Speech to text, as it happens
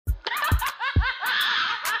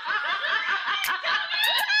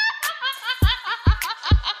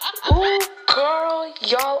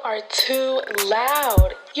Y'all are too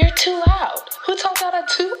loud. You're too loud. Who told y'all to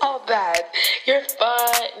do all that? You're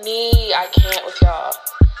funny. I can't with y'all.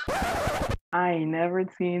 I ain't never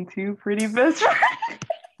seen two pretty best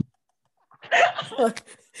friends.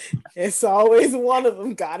 It's always one of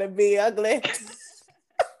them gotta be ugly.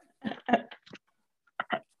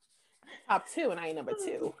 Top two, and I ain't number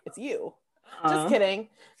two. It's you. Just kidding.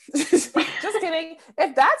 Just kidding.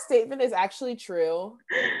 If that statement is actually true,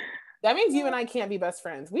 that means you and I can't be best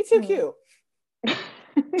friends. We too cute.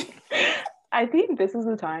 I think this is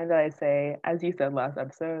the time that I say, as you said last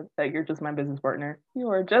episode, that you're just my business partner. You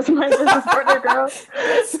are just my business partner, girl.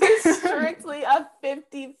 This is strictly a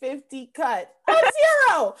 50-50 cut. I'm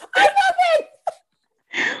zero. I'm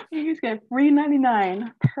nothing. You just get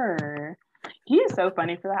 $3.99 per. He is so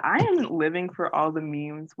funny for that. I am living for all the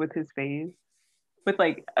memes with his face, with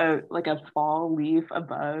like a fall leaf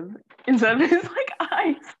above instead of his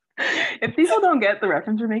eyes. If people don't get the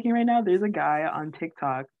reference we're making right now, there's a guy on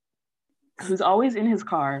TikTok who's always in his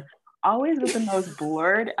car, always with the most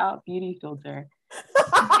blurred out beauty filter.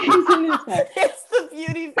 He's in his car. It's the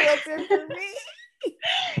beauty filter for me.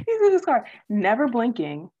 He's in his car, never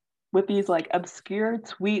blinking, with these obscure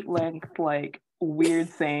tweet length weird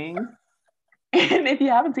sayings. And if you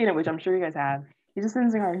haven't seen it, which I'm sure you guys have, he just sits in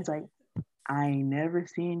his car and he's like, I ain't never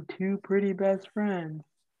seen two pretty best friends.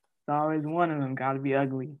 It's always one of them gotta be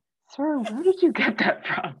ugly. Sir, where did you get that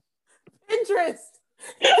from? Pinterest.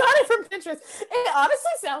 He got it from Pinterest. It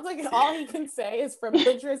honestly sounds like all he can say is from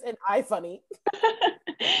Pinterest and iFunny.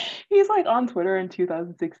 He's on Twitter in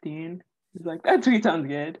 2016. He's like, that tweet sounds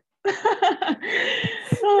good.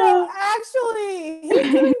 No, actually,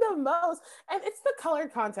 he's doing the most. And it's the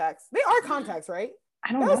colored contacts. They are contacts, right?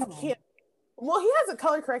 I don't know. Well, he has a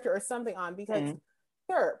color corrector or something on because,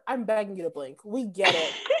 sir, I'm begging you to blink. We get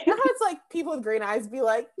it. You know how it's people with green eyes be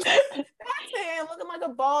like, that's him looking like a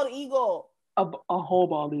bald eagle. A whole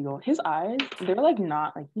bald eagle. His eyes, they're not you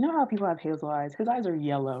know how people have hazel eyes? His eyes are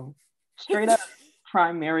yellow. Straight up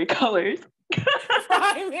primary colors.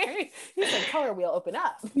 Primary. He said color wheel open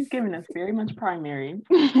up. He's giving us very much primary.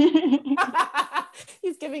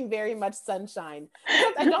 He's giving very much sunshine.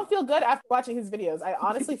 I don't feel good after watching his videos. I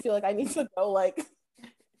honestly feel like I need to go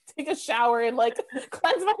take a shower and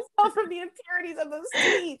cleanse myself from the impurities of those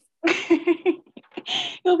teeth.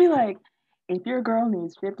 He'll be like, if your girl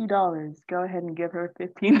needs $50, go ahead and give her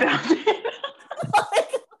 $15,000.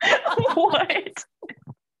 What?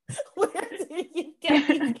 Where did you get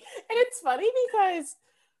these? And it's funny because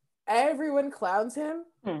everyone clowns him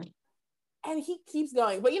and he keeps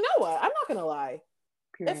going. But you know what? I'm not gonna lie.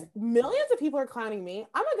 Period. If millions of people are clowning me,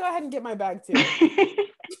 I'm gonna go ahead and get my bag too.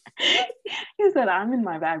 He said, I'm in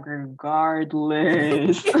my bag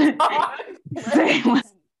regardless.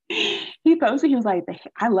 He posted, he was like,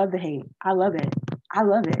 I love the hate. I love it. I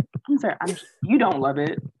love it. I'm sorry. You don't love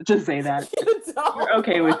it. Just say that. You're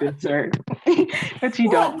okay with it, sir. But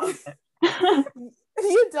you don't love it.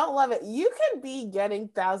 You don't love it. You can be getting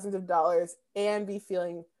thousands of dollars and be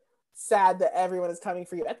feeling sad that everyone is coming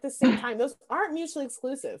for you at the same time. Those aren't mutually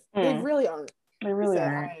exclusive. They really aren't. They really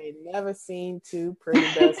aren't. I ain't never seen two pretty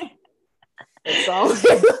best. It's all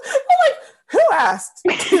who asked?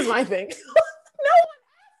 Is my thing.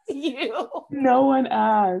 No one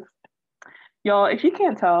asked. Y'all, if you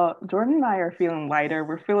can't tell, Jordan and I are feeling lighter.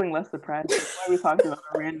 We're feeling less depressed. That's why we talked about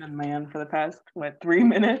a random man for the past 3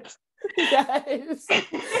 minutes. Yes.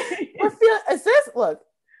 Is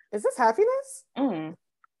this happiness? I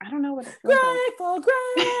don't know what it's grateful.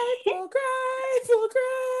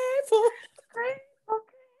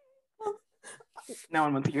 No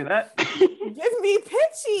one wants to hear that. Give me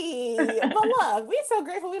pitchy. But look, we're so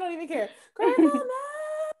grateful we don't even care. Grateful now.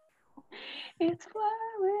 It's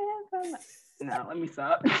flowing from No, let me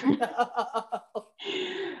stop. No.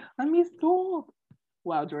 Let me stop.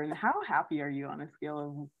 Wow, Jordan, how happy are you on a scale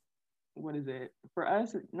of, what is it? For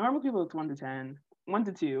us, normal people, it's 1 to 10. 1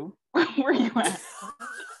 to 2. Where are you at?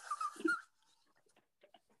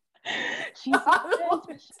 She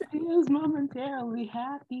feels momentarily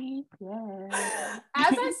happy. Yeah.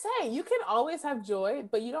 As I say, you can always have joy,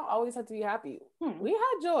 but you don't always have to be happy. We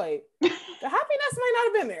had joy. The happiness might not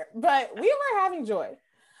have been there, but we were having joy.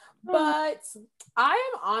 But I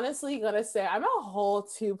am honestly gonna say I'm a whole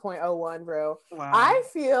 2.01, bro. Wow. I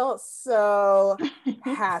feel so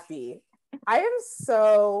happy. I am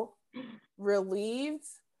so relieved.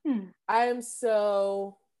 I am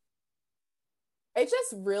so. It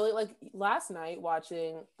just really, last night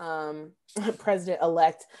watching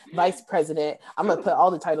President-elect, Vice President, I'm going to put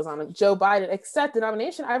all the titles on him, Joe Biden accept the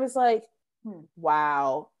nomination. I was like,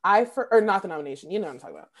 wow. Or not the nomination, you know what I'm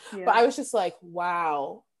talking about. Yeah. But I was just like,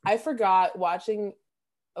 wow. I forgot watching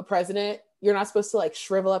a president, you're not supposed to like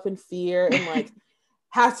shrivel up in fear and like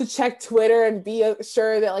have to check Twitter and be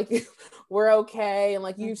sure that like we're okay, and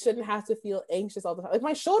like you shouldn't have to feel anxious all the time. Like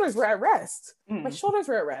my shoulders were at rest. My shoulders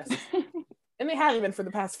were at rest. And they haven't been for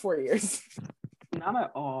the past 4 years. Not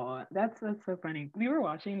at all. That's so funny. We were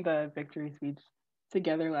watching the victory speech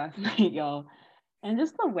together last night, y'all. And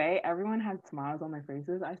just the way everyone had smiles on their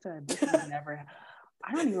faces, I said, this would never,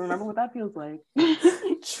 I don't even remember what that feels like.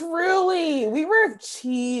 Truly, we were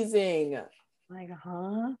cheesing. Like,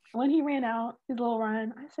 huh? When he ran out, his little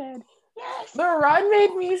run, I said, yes. The run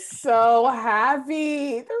made me so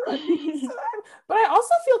happy. But I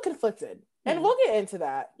also feel conflicted. And we'll get into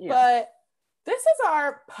that. Yeah. But this is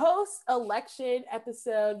our post-election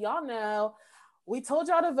episode. Y'all know, we told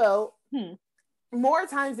y'all to vote more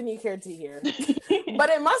times than you cared to hear.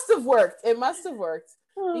 But it must have worked. It must have worked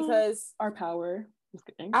because our power.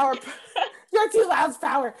 You're too loud's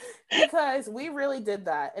power, because we really did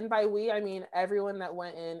that. And by we, I mean everyone that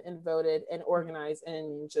went in and voted and organized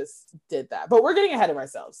and just did that. But we're getting ahead of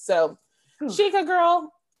ourselves. So, Sheikah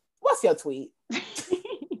girl, what's your tweet?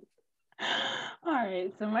 All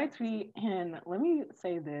right, so my tweet, and let me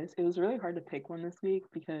say this, it was really hard to pick one this week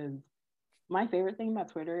because my favorite thing about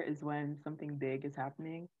Twitter is when something big is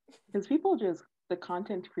happening, because people just, the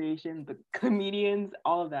content creation, the comedians,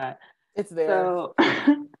 all of that. It's there. So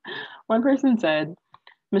one person said,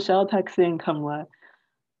 Michelle texting Kamala,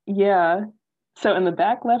 yeah, so in the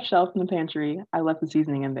back left shelf in the pantry, I left the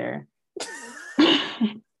seasoning in there.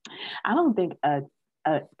 I don't think an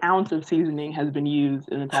ounce of seasoning has been used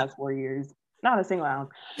in the past 4 years. Not a single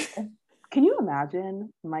ounce. Can you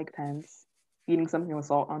imagine Mike Pence eating something with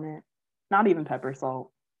salt on it? Not even pepper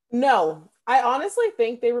salt. No, I honestly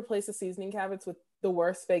think they replaced the seasoning cabinets with the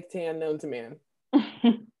worst fake tan known to man.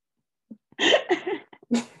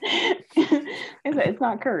 It's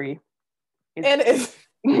not curry. It's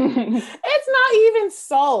not even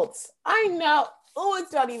salt. I know. Oh,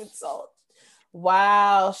 it's not even salt.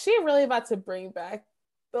 Wow, she really about to bring back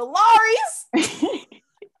the Laurie's.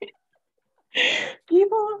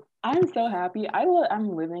 People, I'm so happy.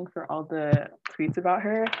 I'm living for all the tweets about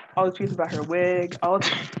her, all the tweets about her wig, all the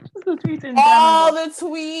tweets in all the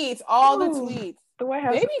tweets. The White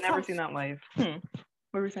House has never seen that live. What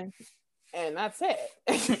were we saying? And that's it.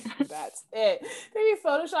 That's it. They be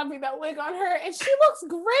photoshopping that wig on her, and she looks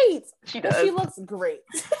great. She does. She looks great.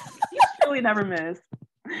 She's really never missed.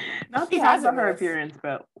 Not to talk about her appearance,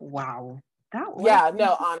 but wow, that wig. Yeah,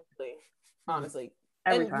 no, honestly.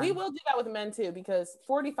 Every and time. We will do that with men too, because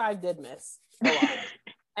 45 did miss a lot.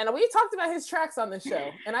 And we talked about his tracks on the show,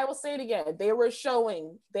 and I will say it again. They were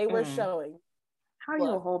showing. How are you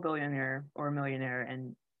a whole billionaire or a millionaire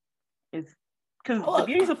and it's because the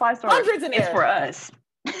beauty supply store is for us.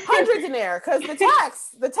 Hundreds in air, because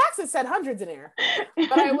the taxes said hundreds in air.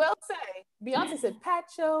 But I will say, Beyonce said, "Pat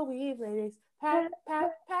your weave, ladies. Pat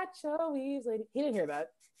your weaves, ladies." He didn't hear that.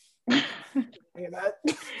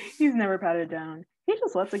 He's never patted down. He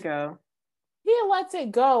just lets it go. He lets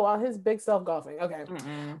it go while his big self golfing. Okay.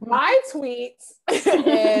 My tweet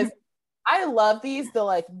is, I love these. The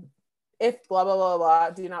like, if blah blah blah blah,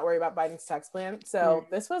 do not worry about Biden's tax plan. So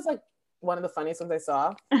this was like one of the funniest ones I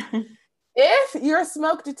saw. If your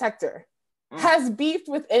smoke detector has beeped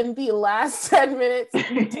within the last 10 minutes,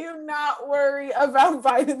 do not worry about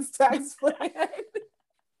Biden's tax plan.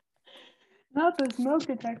 Not the smoke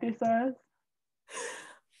detector says.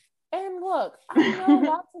 And look, I know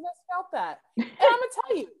lots of us felt that. And I'm going to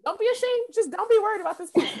tell you, don't be ashamed. Just don't be worried about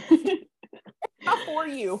this. It's not for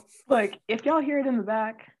you. Like, if y'all hear it in the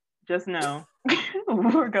back, just know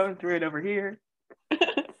we're going through it over here.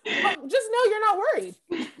 Just know you're not worried.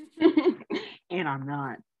 And I'm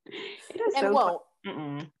not. It is and so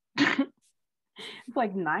won't. It's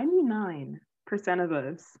like 99% of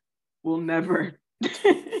us will never.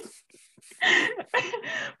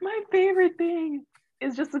 My favorite thing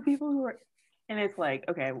is just the people who are, and it's like,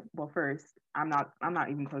 okay, well, first, I'm not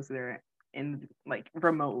even close to there in like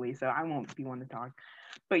remotely, so I won't be one to talk.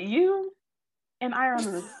 But you and I are on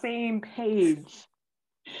the same page.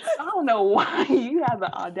 I don't know why you have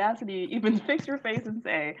the audacity to even fix your face and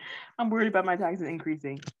say, I'm worried about my taxes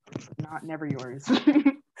increasing. Never yours.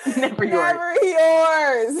 Never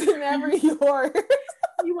yours. Never yours.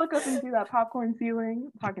 You look up and see that popcorn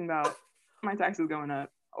ceiling, talking about my taxes going up.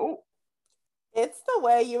 Oh. It's the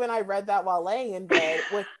way you and I read that while laying in bed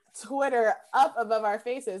with Twitter up above our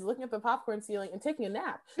faces, looking at the popcorn ceiling and taking a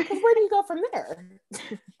nap. Because where do you go from there?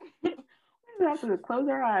 We have to close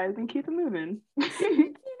our eyes and keep it moving.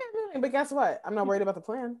 But guess what? I'm not worried about the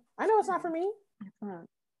plan. I know it's not for me. It's not.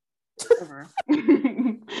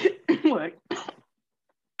 Look.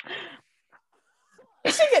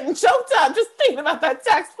 She getting choked up just thinking about that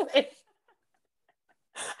tax plan.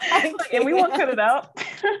 And we won't cut it out.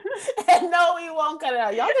 And no, we won't cut it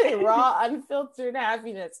out. Y'all getting raw, unfiltered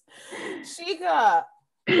happiness. Sheikah,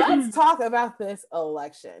 let's talk about this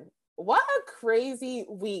election. What a crazy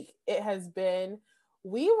week it has been.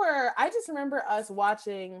 I just remember us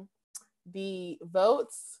watching the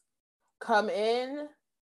votes come in,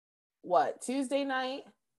 Tuesday night,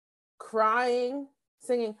 crying,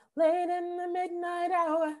 singing, late in the midnight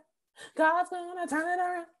hour, God's gonna turn it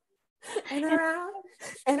around, and around,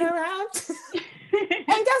 and around.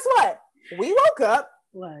 And guess what? We woke up,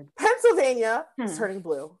 Pennsylvania is turning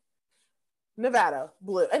blue, Nevada,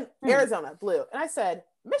 blue, and Arizona, blue. And I said,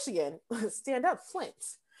 Michigan, stand up, Flint,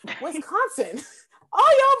 Wisconsin, all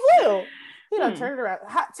y'all blue. Turn it around.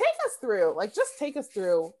 Take us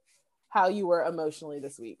through how you were emotionally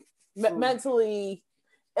this week. Mentally,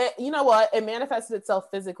 you know what? It manifested itself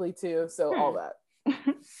physically too. So all that.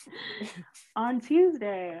 On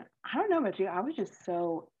Tuesday, I don't know about you, I was just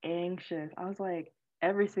so anxious. I was like,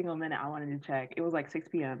 every single minute I wanted to check. It was like 6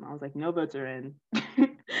 p.m. I was like, no votes are in.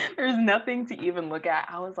 There's nothing to even look at.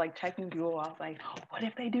 I was like checking Google. I was like, what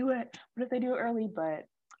if they do it? What if they do it early? But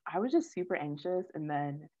I was just super anxious. And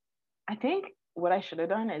then I think what I should have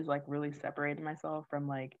done is like really separated myself from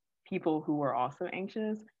like people who were also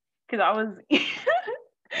anxious. Because I was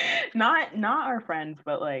not our friends,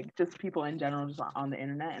 but like just people in general, just on the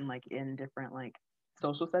internet and like in different like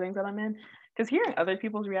social settings that I'm in. Because hearing other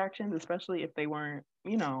people's reactions, especially if they weren't,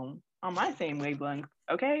 on my same wavelength,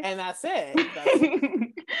 okay? And that's it.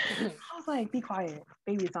 I was like, be quiet.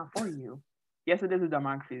 Baby, it's not for you. Yes, it is a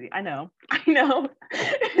democracy. I know.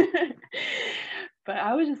 But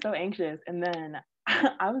I was just so anxious. And then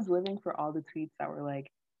I was living for all the tweets that were like,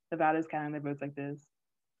 Nevada's counting their votes like this.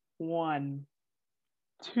 1,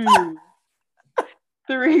 2,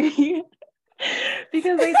 3.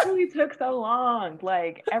 Because they truly took so long.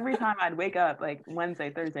 Like every time I'd wake up, like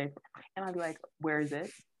Wednesday, Thursday, and I'd be like, where is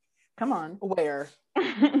it? Come on. Where? When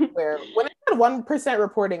I had 1%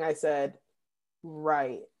 reporting, I said,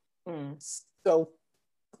 right. So,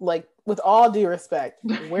 like, with all due respect,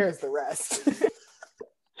 where's the rest?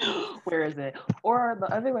 Where is it? Or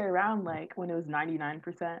the other way around, like when it was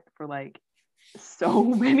 99% for like so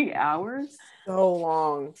many hours. So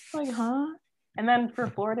long. Like, huh? And then for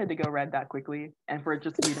Florida to go red that quickly and for it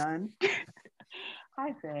just to be done.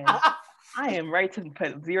 I said, I am right to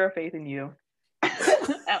put zero faith in you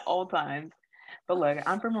at all times. But look,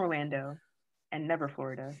 I'm from Orlando and never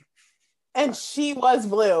Florida. And she was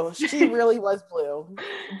blue. She really was blue.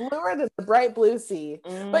 Bluer than the bright blue sea.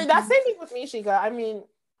 But that's the same thing with me, Sheikah. I mean,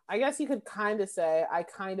 I guess you could kind of say I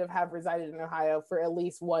kind of have resided in Ohio for at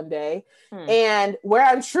least one day. And where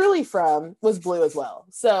I'm truly from was blue as well.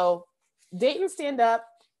 So Dayton, stand up.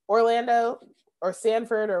 Orlando or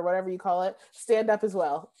Sanford or whatever you call it, stand up as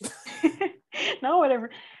well. No, whatever.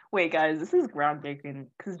 Wait, guys, this is groundbreaking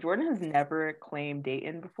because Jordan has never claimed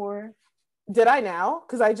Dayton before. Did I now?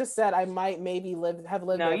 Because I just said I might maybe have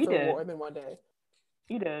lived there for did. more than one day.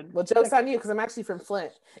 You did. Well, joke's on you because I'm actually from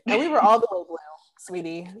Flint. And we were all the way blue,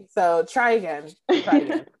 sweetie. So try again.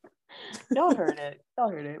 Y'all heard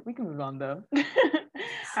it. We can move on though.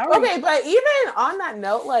 Okay, but even on that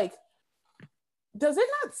note, like, does it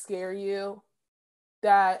not scare you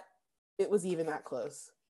that it was even that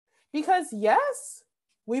close? Because yes,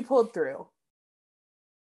 we pulled through.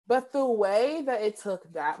 But the way that it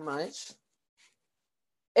took that much,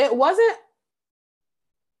 it wasn't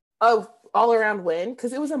a all-around win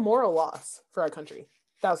because it was a moral loss for our country.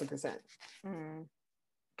 1,000%.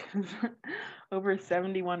 Over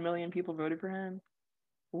 71 million people voted for him.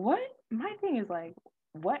 What? My thing is like,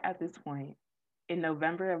 what at this point in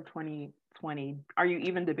November of 2020 are you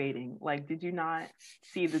even debating? Like, did you not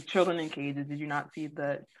see the children in cages? Did you not see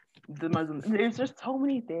the Muslims? There's just so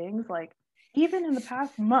many things. Like, even in the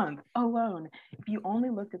past month alone, if you only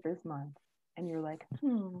looked at this month and you're like, I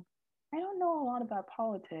don't know a lot about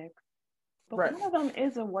politics, but one of them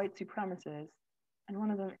is a white supremacist and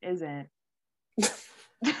one of them isn't.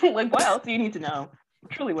 Like, what else do you need to know?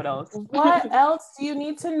 Truly, what else? What else do you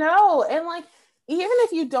need to know? And like, even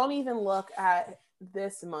if you don't even look at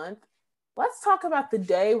this month, let's talk about the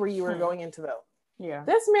day where you were going in to vote. Yeah.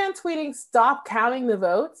 This man tweeting, stop counting the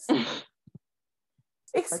votes.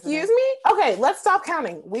 Excuse me? Okay, let's stop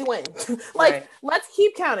counting. We win. Let's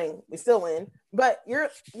keep counting. We still win. But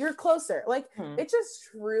you're closer. Like, it just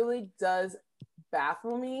truly does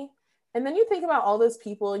baffle me. And then you think about all those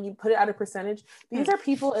people and you put it at a percentage. These are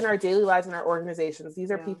people in our daily lives in our organizations.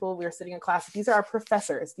 These are people we are sitting in class. These are our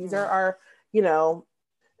professors. These are our,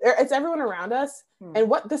 It's everyone around us. And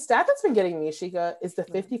what the stat that's been getting me, Shika, is the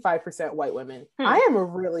 55% white women. I am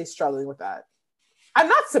really struggling with that. I'm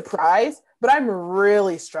not surprised, but I'm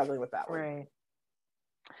really struggling with that one. Right.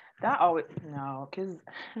 That always, no, because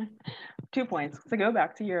 2 points. To go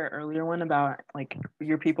back to your earlier one about like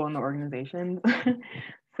your people in the organizations.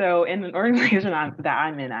 So in an organization that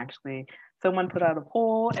I'm in, actually, someone put out a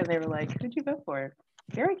poll and they were like, who'd you vote for?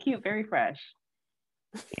 Very cute, very fresh.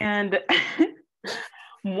 And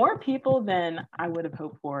more people than I would have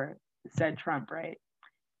hoped for said Trump, right?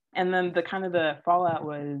 And then the fallout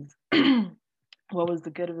was, what was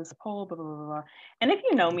the good of this poll? Blah, blah, blah, blah. And if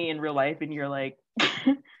you know me in real life and you're like,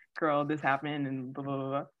 girl, this happened and blah, blah,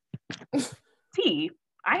 blah, blah. T,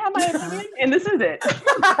 I have my opinion and this is it.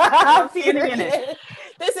 Period.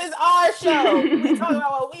 This is our show. We talk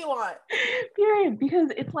about what we want. Period.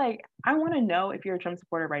 Because it's like, I want to know if you're a Trump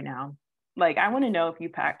supporter right now. Like, I want to know if you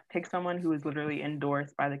pick someone who is literally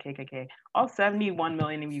endorsed by the KKK. All 71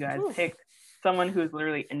 million of you guys picked someone who is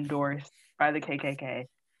literally endorsed by the KKK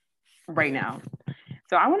right now.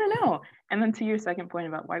 So I want to know. And then to your second point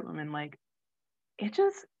about white women, like, it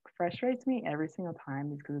just frustrates me every single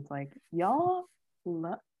time because it's like, y'all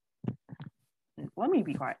let me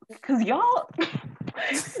be quiet. Because y'all...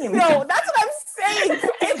 No, that's what I'm saying.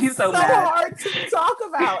 It's so hard to talk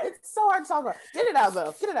about. It's so hard to talk about. Get it out,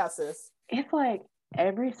 though. Get it out, sis. It's like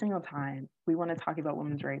every single time we want to talk about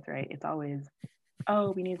women's rights, right? It's always,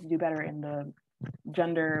 oh, we need to do better in the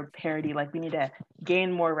gender parity. Like, we need to gain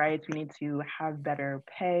more rights. We need to have better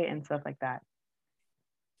pay and stuff like that.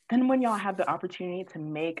 Then when y'all have the opportunity to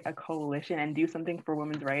make a coalition and do something for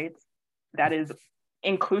women's rights that is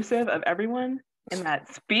inclusive of everyone and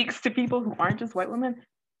that speaks to people who aren't just white women,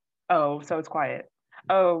 oh, so it's quiet.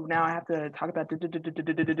 Oh, now I have to talk about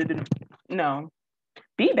no.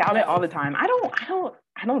 Be about it all the time. I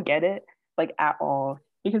don't get it, like, at all,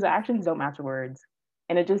 because the actions don't match the words,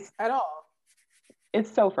 and it just at all.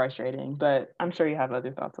 It's so frustrating. But I'm sure you have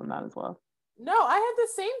other thoughts on that as well. No, I have the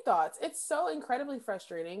same thoughts. It's so incredibly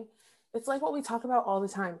frustrating. It's like what we talk about all the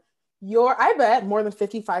time. I bet more than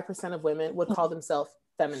 55% of women would call themselves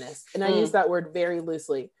feminists, and I use that word very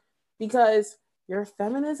loosely because your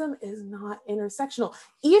feminism is not intersectional.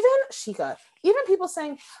 Even people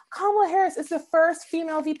saying Kamala Harris is the first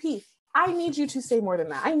female VP. I need you to say more than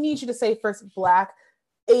that. I need you to say first Black,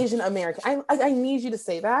 Asian American. I need you to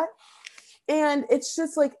say that. And it's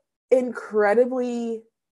just like incredibly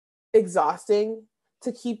exhausting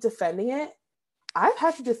to keep defending it. I've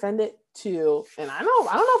had to defend it too. And I don't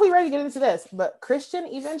know if we're ready to get into this, but Christian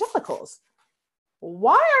evangelicals.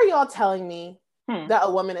 Why are y'all telling me that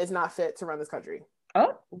a woman is not fit to run this country?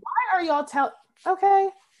 Oh, why are y'all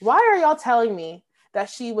telling me that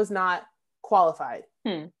she was not qualified?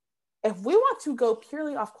 If we want to go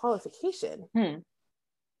purely off qualification,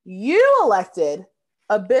 you elected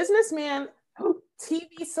a businessman,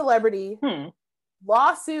 TV celebrity,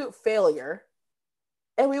 lawsuit failure,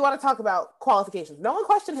 and we want to talk about qualifications. No one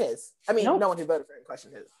questioned his. I mean, no one who voted for him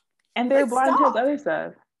questioned his. And they're blind to his other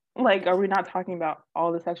stuff. Like, are we not talking about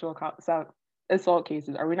all the sexual assault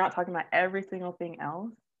cases? Are we not talking about every single thing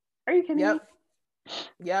else? Are you kidding me?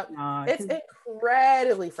 Yep. It's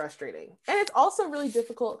incredibly frustrating. And it's also really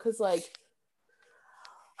difficult because, like,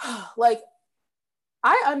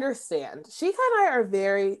 I understand. Shika and I are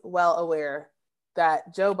very well aware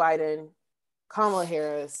that Joe Biden, Kamala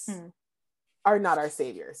Harris are not our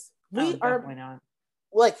saviors. We are definitely not.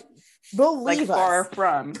 Like, believe us. Far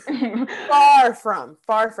from.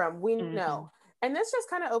 Far from. We know. And this just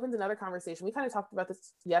kind of opens another conversation. We kind of talked about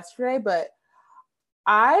this yesterday, but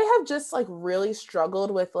I have just like really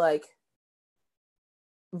struggled with like,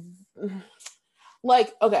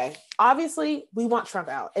 okay, obviously we want Trump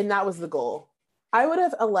out and that was the goal. I would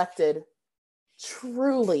have elected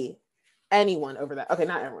truly anyone over that. Okay,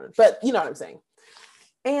 not everyone, but you know what I'm saying.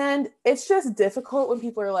 And it's just difficult when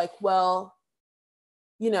people are like, well,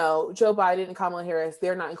 you know, Joe Biden and Kamala Harris,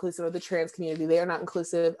 they're not inclusive of the trans community. They are not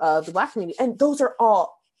inclusive of the Black community. And those are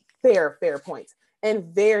all fair points and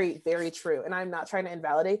very, very true. And I'm not trying to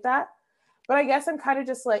invalidate that. But I guess I'm kind of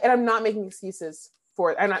just like, and I'm not making excuses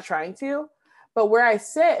for it. I'm not trying to. But where I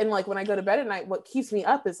sit and like when I go to bed at night, what keeps me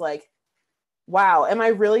up is like, wow, am I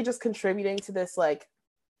really just contributing to this like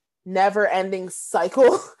never ending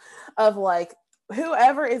cycle of like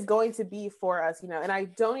whoever is going to be for us, you know? And I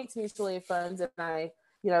donate to mutual aid funds and I,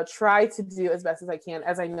 you know, try to do as best as I can,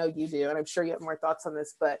 as I know you do. And I'm sure you have more thoughts on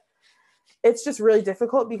this, but it's just really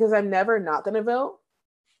difficult because I'm never not going to vote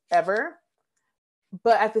ever.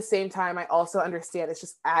 But at the same time, I also understand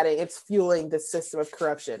it's fueling the system of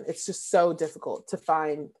corruption. It's just so difficult to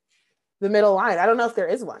find the middle line. I don't know if there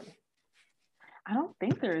is one. I don't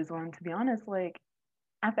think there is one, to be honest. Like,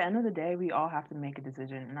 at the end of the day, we all have to make a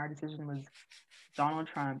decision, and our decision was Donald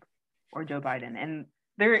Trump or Joe Biden. And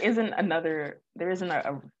there isn't what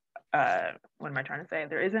am I trying to say?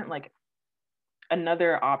 There isn't like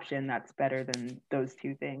another option that's better than those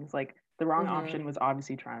two things. Like, the wrong option was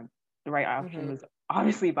obviously Trump. The right option was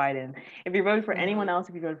obviously Biden. If you voted for anyone else,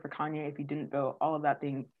 if you voted for Kanye, if you didn't vote, all of that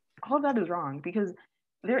is wrong, because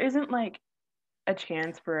there isn't like a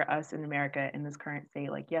chance for us in America in this current state.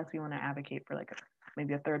 Like, yes, we want to advocate for like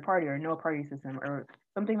maybe a third party or a no party system or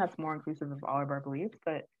something that's more inclusive of all of our beliefs.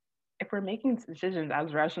 But if we're making decisions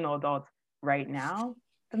as rational adults right now,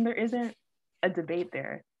 then there isn't a debate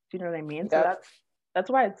there. Do you know what I mean? So that's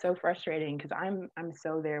why it's so frustrating, because I'm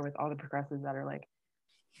so there with all the progressives that are like,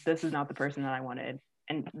 this is not the person that I wanted,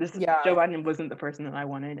 and Joe Biden wasn't the person that I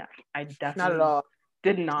wanted. I definitely not at all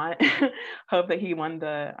did not hope that he won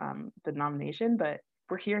the nomination, but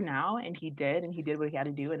we're here now, and he did what he had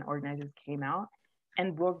to do, and organizers came out,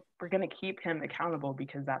 and we're gonna keep him accountable,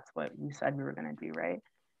 because that's what we said we were gonna do, right?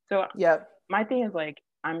 So my thing is, like,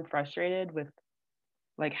 I'm frustrated with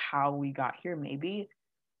like how we got here, maybe,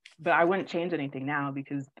 but I wouldn't change anything now,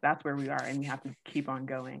 because that's where we are, and we have to keep on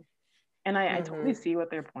going. And I totally see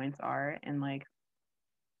what their points are, and like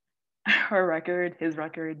his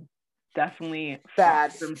record definitely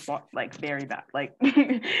bad, like very bad. Like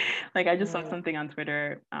like I just saw something on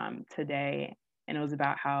Twitter today, and it was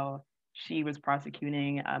about how she was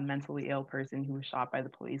prosecuting a mentally ill person who was shot by the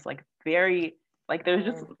police. Like, very, like, there's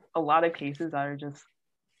just a lot of cases that are just,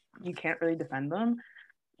 you can't really defend them.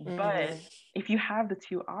 But if you have the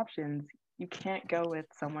two options, you can't go with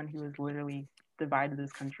someone who has literally divided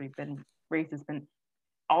this country, been racist, been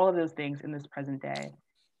all of those things in this present day.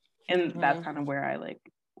 And that's kind of where I like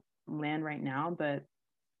land right now. But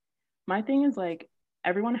my thing is, like,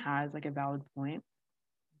 everyone has like a valid point,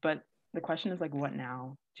 but the question is like, what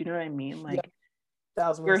now? Do you know what I mean? Like,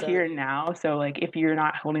 we're here now, so like, if you're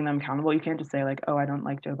not holding them accountable, you can't just say like, oh, I don't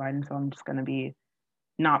like Joe Biden, so I'm just gonna be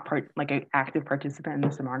not like an active participant in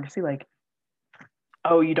this democracy. Like,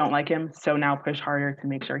 oh, you don't like him, so now push harder to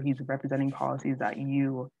make sure he's representing policies that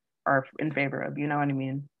you are in favor of. You know what I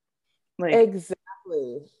mean? Like,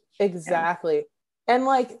 exactly. Yeah. And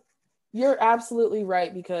like, you're absolutely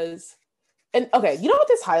right, because, and okay, you know what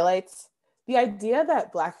this highlights? The idea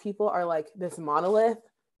that Black people are like this monolith.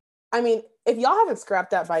 I mean, if y'all haven't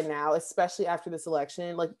scrapped that by now, especially after this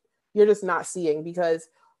election, like, you're just not seeing, because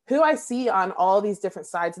who I see on all these different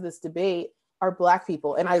sides of this debate are Black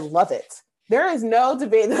people, and I love it. There is no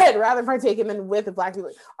debate that I'd rather partake in than with the Black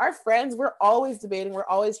people. Our friends, we're always debating, we're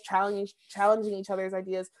always challenging each other's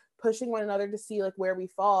ideas, pushing one another to see like where we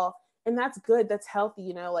fall. And that's good, that's healthy,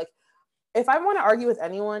 you know. Like, if I want to argue with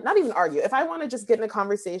anyone, not even argue, if I want to just get in a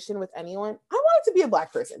conversation with anyone, I want it to be a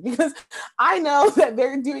Black person, because I know that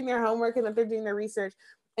they're doing their homework and that they're doing their research.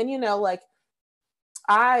 And, you know, like,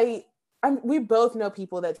 we both know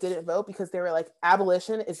people that didn't vote because they were like,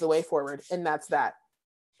 abolition is the way forward, and that's that.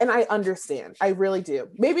 And I understand, I really do.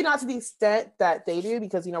 Maybe not to the extent that they do,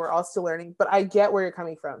 because, you know, we're all still learning, but I get where you're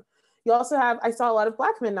coming from. You also have, I saw a lot of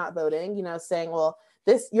Black men not voting, you know, saying, well,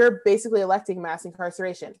 you're basically electing mass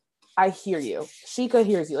incarceration. I hear you. Sheikah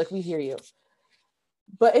hears you. Like, we hear you.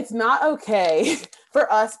 But it's not okay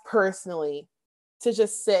for us personally to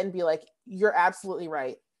just sit and be like, you're absolutely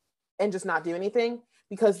right, and just not do anything,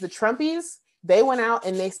 because the Trumpies, they went out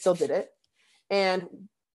and they still did it. And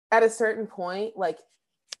at a certain point, like,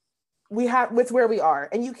 it's where we are.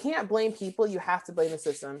 And you can't blame people. You have to blame the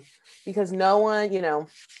system, because no one, you know,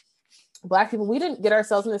 Black people, we didn't get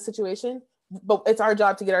ourselves in this situation, but it's our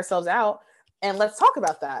job to get ourselves out. And let's talk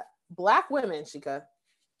about that. Black women, Sheikah,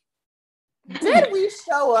 did we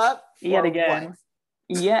show up yet again?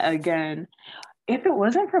 If it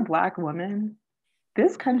wasn't for Black women,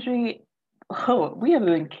 this country, we have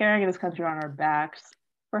been carrying this country on our backs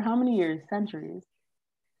for how many years? Centuries.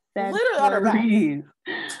 Literally on our backs.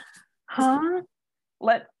 Huh?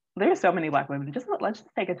 There's so many Black women. Let's just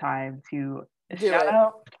take a time to shout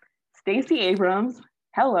out Stacey Abrams.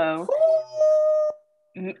 Hello.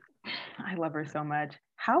 I love her so much.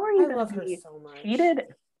 How are you going to be cheated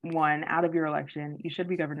one out of your election? You should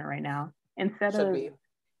be governor right now. Instead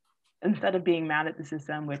of being mad at the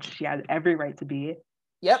system, which she has every right to be.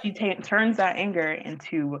 Yep. She turns that anger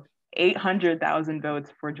into 800,000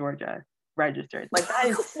 votes for Georgia registered. Like, that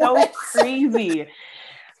is so crazy.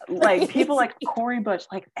 Like, people like Cori Bush,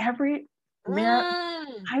 like every mayor.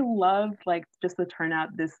 I love like just the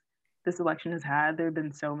turnout this election has had. There have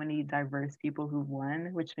been so many diverse people who've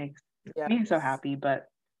won, which makes me so happy. But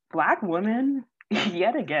Black women,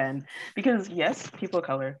 yet again, because yes, people of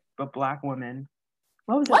color, but Black women,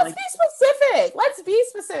 What was it Let's like? be specific. Let's be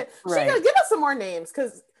specific. Right. Sheikah, give us some more names,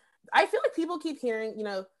 because I feel like people keep hearing,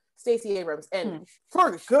 Stacey Abrams, and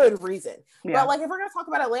for good reason. Yeah. But like, if we're gonna talk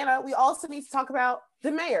about Atlanta, we also need to talk about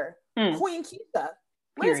the mayor, Queen Keisha,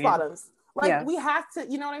 Lance Bottoms. Like, we have to,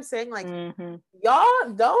 you know what I'm saying? Like,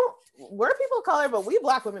 y'all don't, we're people of color, but we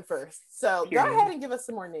Black women first. So go ahead and give us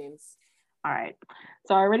some more names. All right.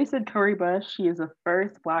 So I already said Cori Bush. She is the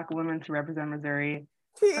first Black woman to represent Missouri.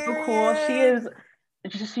 Period. So cool.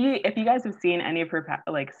 She, if you guys have seen any of her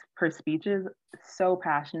her speeches, so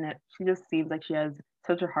passionate. She just seems like she has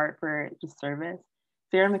such a heart for just service.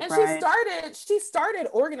 Sarah McBride. And she started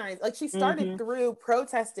organizing, like she started through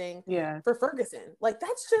protesting for Ferguson. Like,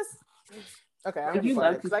 that's just okay. You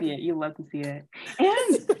love to see it. You love to see it.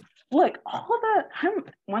 And look,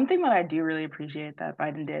 one thing that I do really appreciate that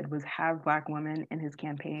Biden did was have Black women in his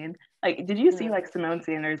campaign. Like, did you see like Simone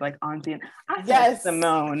Sanders like on scene? I said,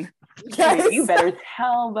 Simone, you better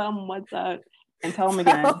tell them what's up and tell them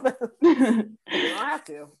again. You don't have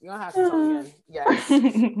to. You don't have to tell them again. Yes.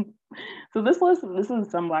 So this is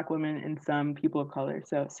some Black women and some people of color.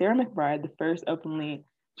 So Sarah McBride, the first openly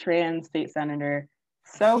trans state senator.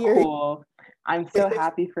 So cool. I'm so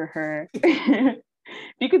happy for her.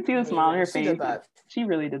 You could see the smile on her face. She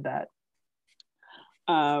really did that.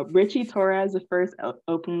 Richie Torres, the first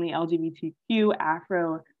openly LGBTQ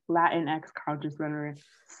Afro Latinx Congresswoman.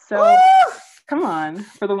 So come on,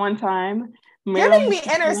 for the one time. Giving me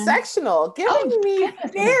intersectional. Giving me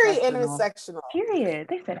very intersectional. Period.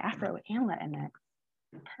 They said Afro and Latinx.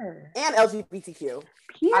 And LGBTQ.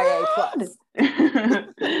 IA plus.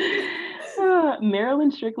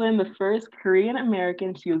 Marilyn Strickland, the first Korean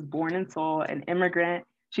American. She was born in Seoul, an immigrant.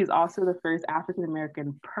 She's also the first African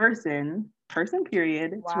American person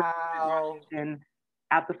period. Wow. To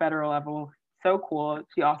at the federal level. So cool.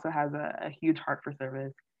 She also has a huge heart for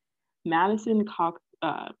service. Madison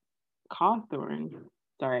Cawthorn.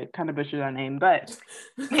 Sorry, kind of butchered that name, but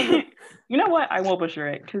you know what? I will butcher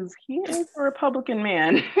it because he is a Republican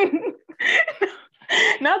man.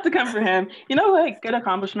 Not to come for him. Like, good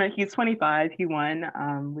accomplishment. He's 25. He won,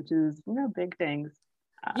 which is, big things.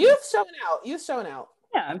 You've shown out.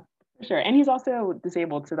 Yeah, for sure. And he's also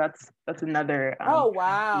disabled, so that's another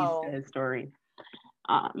wow. piece to his story.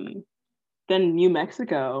 Then New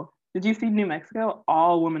Mexico. Did you see New Mexico?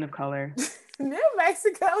 All women of color. New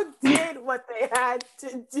Mexico did what they had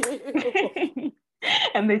to do.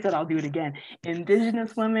 And they said, I'll do it again.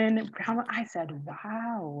 Indigenous women. I said,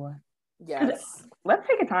 wow. Yes. Let's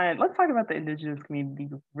take a time. Let's talk about the Indigenous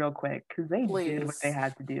community real quick, because they did what they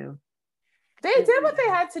had to do. They did what they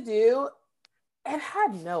had to do and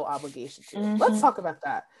had no obligation to. Let's talk about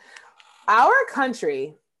that. Our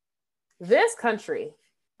country, this country,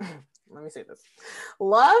 let me say this,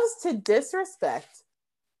 loves to disrespect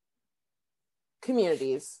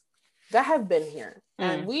communities that have been here.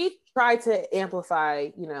 And we try to amplify,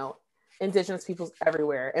 Indigenous peoples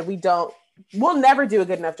everywhere. And we'll never do a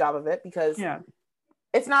good enough job of it, because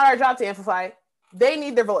it's not our job to amplify. They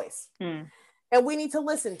need their voice. And we need to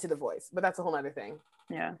listen to the voice, but that's a whole other thing.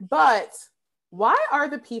 Yeah. But why are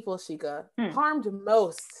the people, Sheikah, harmed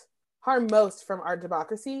most from our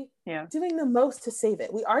democracy, doing the most to save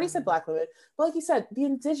it? We already said Black women, but like you said, the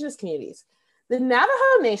Indigenous communities. The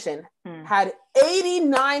Navajo Nation had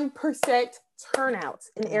 89% turnout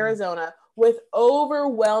in Arizona with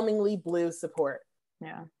overwhelmingly blue support.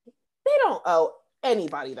 Yeah. They don't owe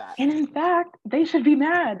anybody that. And in fact, they should be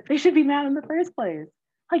mad. They should be mad in the first place.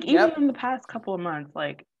 Like, even in the past couple of months,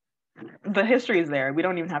 like, the history is there. We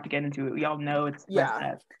don't even have to get into it. We all know it's messed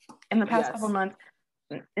up. In the past couple of months,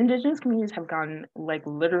 Indigenous communities have gotten, like,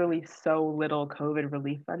 literally so little COVID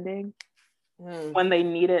relief funding when they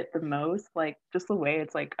need it the most. Like, just the way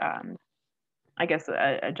it's, like, I guess,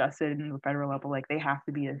 adjusted in the federal level. Like, they have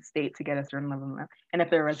to be a state to get a certain level. And if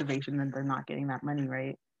they're a reservation, then they're not getting that money,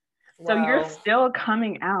 right? Wow. So you're still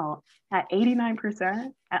coming out at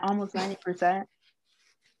 89%, at almost 90%.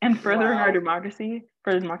 And furthering our democracy,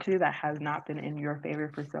 for a democracy that has not been in your favor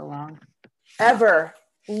for so long. Ever.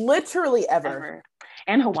 Literally ever.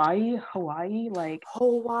 And Hawaii, like...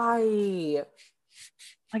 Hawaii.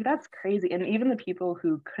 Like, that's crazy. And even the people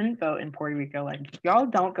who couldn't vote in Puerto Rico, like, y'all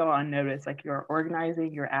don't go unnoticed. Like, your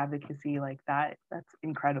organizing, your advocacy, like, that's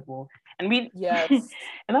incredible. And and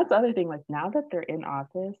that's the other thing, like, now that they're in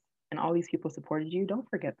office and all these people supported you, don't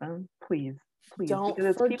forget them. Please. Don't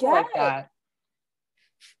because it's people like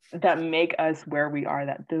that make us where we are,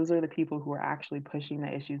 that those are the people who are actually pushing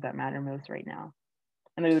the issues that matter most right now.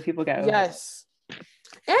 And they're the people that Yes. And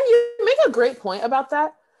you make a great point about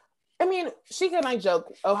that. I mean, Sheikah and I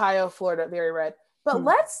joke, Ohio, Florida, very red. But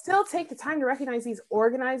let's still take the time to recognize these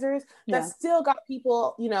organizers that still got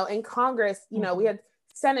people, you know, in Congress. You know, we had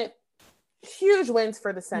Senate, huge wins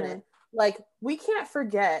for the Senate. Like, we can't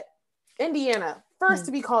forget Indiana, first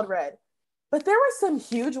to be called red. But there were some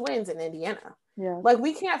huge wins in Indiana. Like,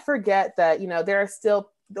 we can't forget that, you know, there are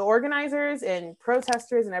still the organizers and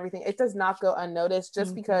protesters and everything. It does not go unnoticed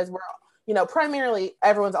just because we're, you know, primarily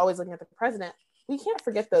everyone's always looking at the president. We can't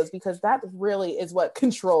forget those because that really is what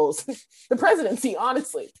controls the presidency,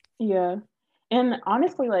 honestly. Yeah. And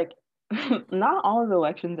honestly, like, not all of the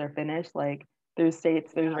elections are finished. Like, there's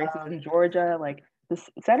states, there's races in Georgia. Like, the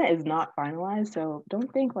Senate is not finalized. So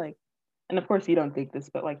don't think like, and of course you don't think this,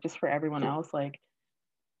 but like, just for everyone else, like,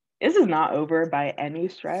 this is not over by any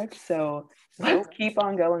stretch. So let's keep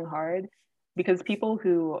on going hard, because people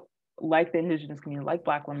who like the Indigenous community, like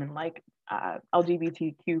Black women, like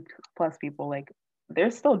LGBTQ plus people, like,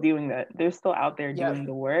 they're still doing that. They're still out there doing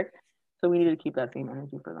the work. So we need to keep that same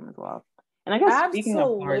energy for them as well. And I guess speaking of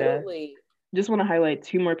Florida, just want to highlight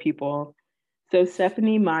 2 more people. So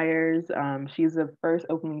Stephanie Myers, she's the first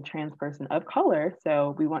openly trans person of color.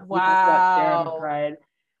 So we talked about Sarah McBride.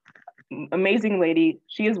 Amazing lady.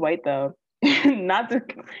 She is white though. not to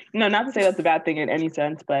say that's a bad thing in any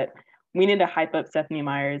sense, but we need to hype up Stephanie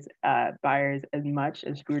Myers Byers as much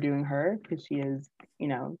as we're doing her, because she is, you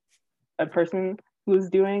know, a person who's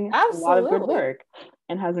doing a lot of good work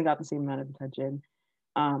and hasn't got the same amount of attention.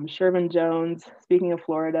 Sherman Jones, speaking of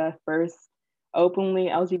Florida, first openly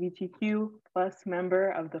LGBTQ plus member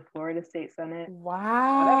of the Florida State Senate.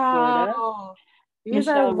 Wow. These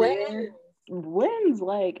Michelle are wins,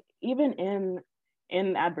 like, even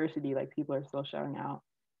in adversity, like, people are still showing out.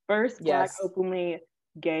 First Black openly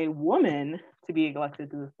gay woman to be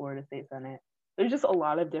elected to the Florida State Senate. There's just a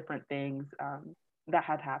lot of different things that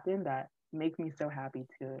have happened that make me so happy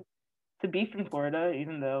to be from Florida,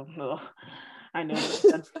 even though I know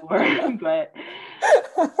that's before. But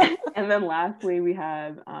and then lastly, we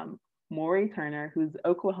have Maury Turner, who's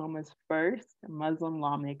Oklahoma's first Muslim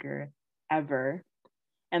lawmaker ever,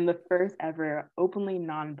 and the first ever openly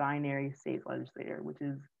non-binary state legislator, which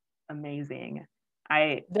is amazing.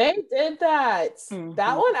 They did that.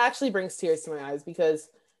 That one actually brings tears to my eyes, because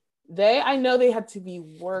I know they had to be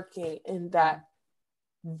working in that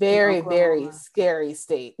very, very scary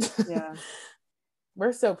state. Yeah.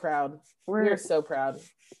 We're so proud. We're so proud.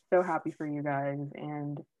 So happy for you guys.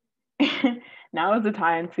 And now is the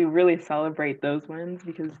time to really celebrate those wins,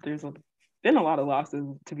 because there's been a lot of losses,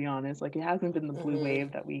 to be honest. Like, it hasn't been the blue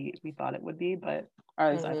wave that we thought it would be, but, or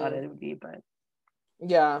at least I thought it would be, but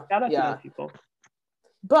shout out to those people.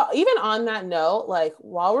 But even on that note, like,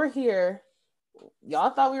 while we're here,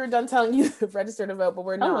 y'all thought we were done telling you to register to vote, but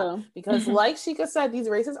we're not. Because like Sheikah said, these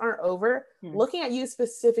races aren't over. Looking at you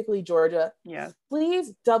specifically, Georgia,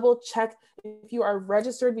 please double check if you are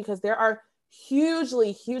registered, because there are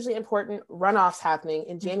hugely, hugely important runoffs happening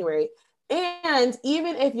in January. And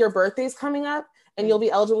even if your birthday's coming up and you'll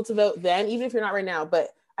be eligible to vote then, even if you're not right now, but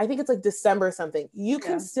I think it's like December or something, you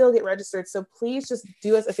can still get registered. So please just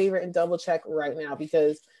do us a favor and double check right now,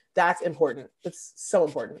 because that's important. It's so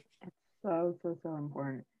important. So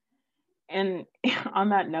important. And on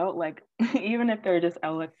that note, like, even if they're just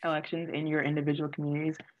elections in your individual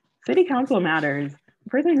communities, city council matters. The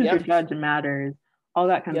person who's your judge matters. All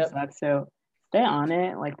that kind of stuff. So stay on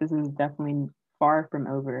it. Like, this is definitely far from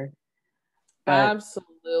over. But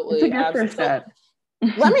absolutely. It's a good first step.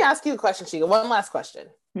 Let me ask you a question, Sheikah. One last question.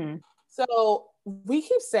 So we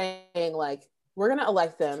keep saying, like, we're going to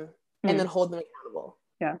elect them and then hold them accountable.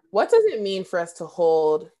 Yeah. What does it mean for us to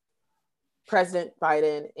hold President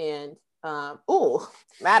Biden and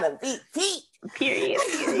Madam VP period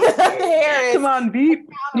Harris? Come on, Veep.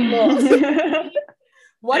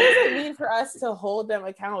 What does it mean for us to hold them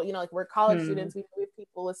accountable? You know, like, we're college students, we have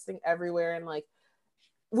people listening everywhere, and like,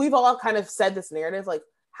 we've all kind of said this narrative. Like,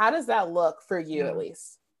 how does that look for you, at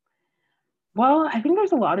least? Well, I think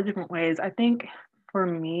there's a lot of different ways. I think for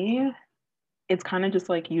me, it's kind of just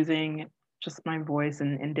like using just my voice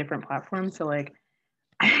in different platforms. So, like,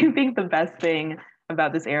 I think the best thing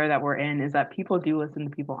about this era that we're in is that people do listen to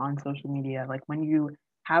people on social media. Like, when you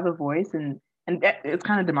have a voice, and it's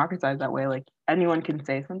kind of democratized that way. Like, anyone can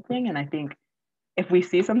say something, and I think if we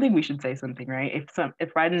see something, we should say something, right?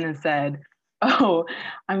 If Biden has said, "Oh,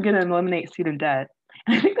 I'm going to eliminate student debt,"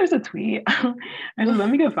 and I think there's a tweet. Let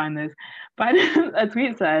me go find this. Biden, a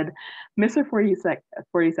tweet said, "Mr.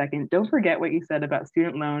 42nd, don't forget what you said about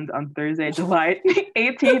student loans on Thursday, July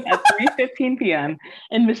 18th at 3:15 p.m.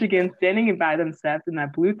 in Michigan, standing by them steps in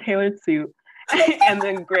that blue tailored suit and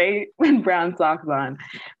then gray and brown socks on."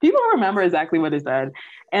 People remember exactly what he said.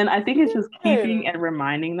 And I think it's just keeping and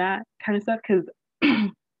reminding that kind of stuff, because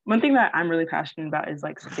one thing that I'm really passionate about is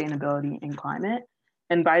like sustainability and climate.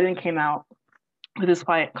 And Biden came out with his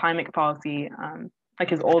climate policy, like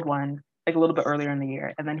his old one, like a little bit earlier in the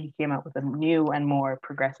year, and then he came out with a new and more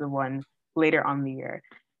progressive one later on in the year.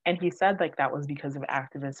 And he said like that was because of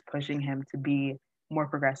activists pushing him to be more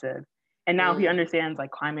progressive. And now he understands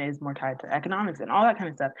like climate is more tied to economics and all that kind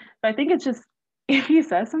of stuff. But I think it's just if he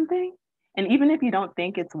says something, and even if you don't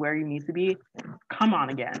think it's where you need to be, come on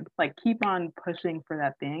again. Like keep on pushing for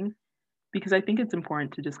that thing, because I think it's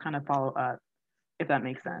important to just kind of follow up, if that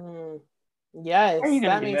makes sense. Yes,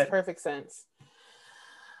 that makes perfect sense.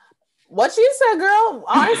 What you said, girl,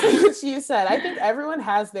 honestly, what you said. I think everyone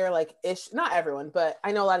has their like issue. Not everyone, but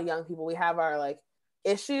I know a lot of young people, we have our like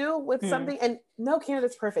issue with something, and no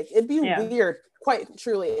candidate's perfect. It'd be weird, quite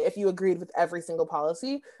truly, if you agreed with every single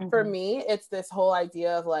policy. For me, it's this whole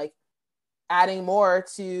idea of like adding more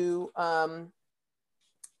to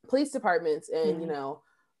police departments and, you know,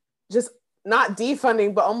 just not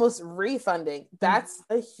defunding, but almost refunding. That's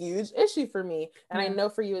a huge issue for me. And I know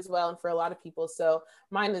for you as well, and for a lot of people. So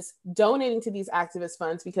mine is donating to these activist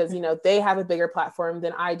funds because, you know, they have a bigger platform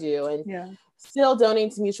than I do. And still donating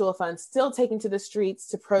to mutual funds, still taking to the streets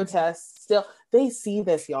to protest. Still, they see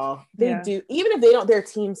this, y'all. They do. Even if they don't, their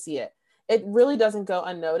team see it. It really doesn't go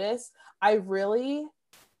unnoticed. I really,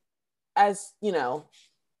 as you know,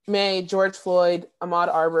 May, George Floyd,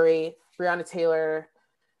 Ahmaud Arbery, Breonna Taylor,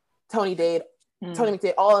 Tony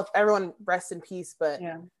McDade, everyone rest in peace. But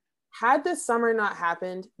had this summer not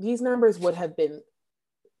happened, these numbers would have been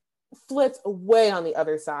flipped way on the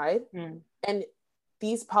other side. And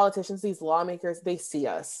these politicians, these lawmakers, they see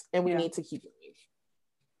us, and we need to keep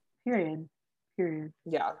moving. Period.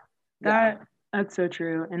 Yeah. That's so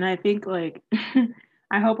true. And I think like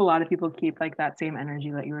I hope a lot of people keep like that same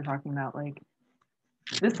energy that you were talking about. Like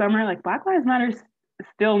this summer, like Black Lives Matter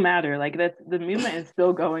still matter. Like that's the movement is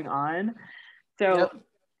still going on. So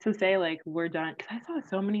to say like we're done, because I saw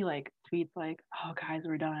so many like tweets like, "Oh guys,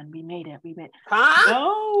 we're done. We made it. Huh?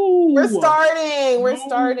 No, we're starting.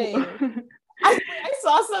 I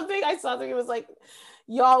saw something. It was like,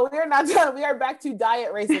 y'all, we are not done. We are back to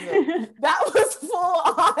diet racism. That was full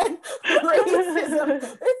on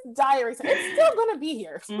racism. It's diet racism. It's still gonna be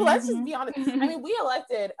here. Let's just be honest. I mean, we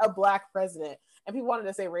elected a Black president, and people wanted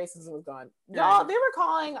to say racism was gone. Y'all, they were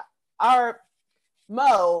calling our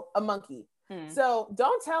Mo a monkey. So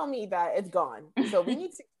don't tell me that it's gone. So we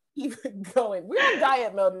need to keep going. We're on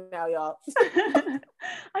diet mode now, y'all.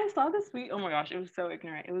 I saw this tweet. Oh my gosh, it was so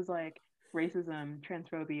ignorant. It was like racism,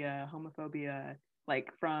 transphobia, homophobia,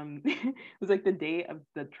 like from it was like the day of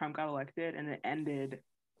the Trump got elected, and it ended.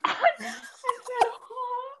 I said,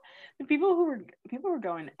 oh. The people were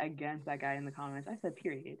going against that guy in the comments. I said,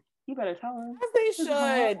 period. You better tell us. As they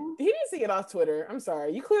should. He needs to get off Twitter. I'm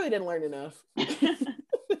sorry. You clearly didn't learn enough.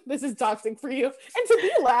 This is toxic for you. And to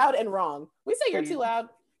be loud and wrong. We say you're too loud.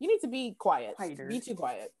 You need to be quiet. Quieter. Be too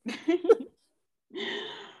quiet.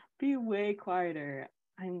 Be way quieter.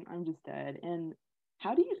 I'm just dead. And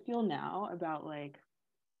how do you feel now about like,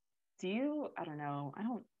 I don't know, I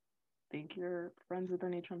don't think you're friends with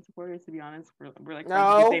any Trump supporters, to be honest. We're like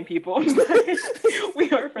friends with the same people.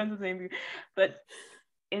 We are friends with the same people. But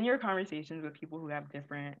in your conversations with people who have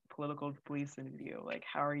different political beliefs than you, like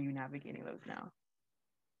how are you navigating those now?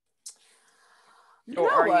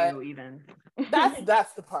 You even?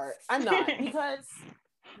 That's the part. I'm not, because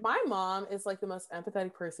my mom is like the most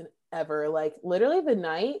empathetic person ever. Like literally the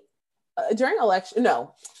night during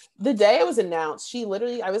the day it was announced,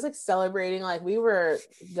 I was like celebrating, like we were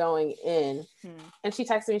going in, and she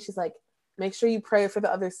texted me. She's like, make sure you pray for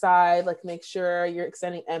the other side. Like make sure you're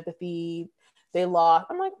extending empathy. They lost.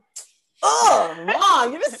 I'm like, oh,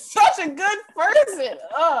 Mom, you're just such a good person.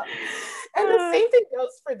 And the same thing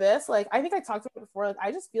goes for this. Like, I think I talked about it before. Like,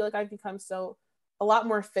 I just feel like I've become a lot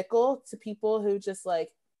more fickle to people who just like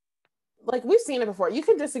we've seen it before. You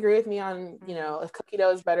can disagree with me on, you know, if cookie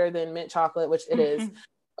dough is better than mint chocolate, which it is,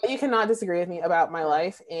 but you cannot disagree with me about my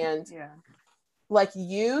life. And like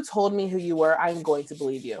you told me who you were, I'm going to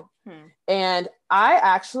believe you. And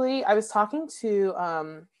I was talking to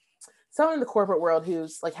someone in the corporate world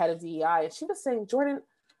who's like head of DEI, and she was saying, Jordan,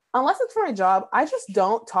 unless it's for my job, I just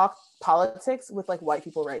don't talk politics with like white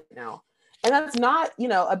people right now. And that's not, you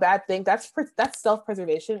know, a bad thing. That's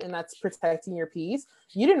self-preservation, and that's protecting your peace.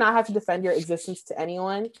 You do not have to defend your existence to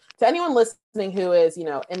anyone listening who is, you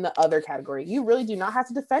know, in the other category. You really do not have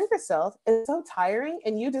to defend yourself. It's so tiring,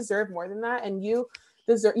 and you deserve more than that. And you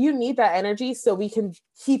need that energy so we can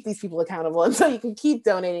keep these people accountable, and so you can keep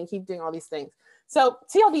donating, keep doing all these things. So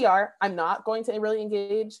TLDR, I'm not going to really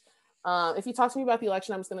engage. If you talk to me about the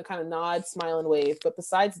election, I'm just going to kind of nod, smile, and wave. But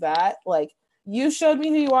besides that, like, You showed me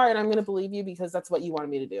who you are, and I'm going to believe you because that's what you wanted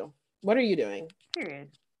me to do. What are you doing? Period.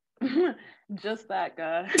 Just that,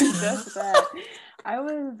 guy. Just that. I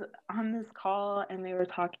was on this call and they were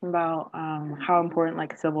talking about how important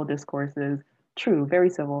like civil discourse is. True, very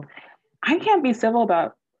civil. I can't be civil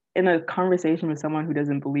about in a conversation with someone who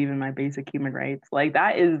doesn't believe in my basic human rights. Like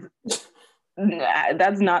that's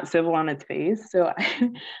not civil on its face. So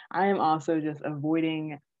I am also just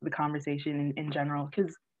avoiding the conversation in general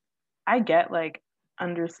because I get like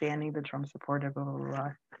understanding the Trump supporter blah, blah,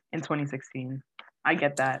 blah, in 2016. I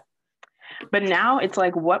get that. But now it's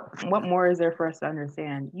like, what more is there for us to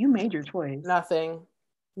understand? You made your choice. Nothing.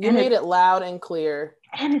 You made it loud and clear.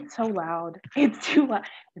 And it's so loud. It's too loud.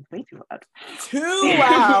 It's way too loud. Too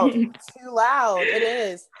loud. Too loud. It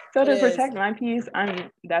is. So to protect my peace,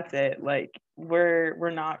 that's it. Like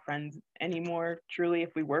we're not friends anymore. Truly,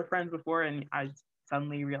 if we were friends before and I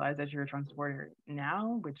suddenly realized that you're a Trump supporter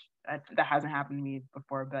now, which that hasn't happened to me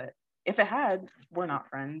before, but if it had, we're not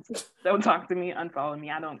friends. Don't talk to me, unfollow me.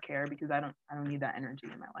 I don't care because I don't need that energy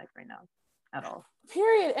in my life right now at all.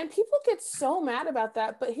 Period. And people get so mad about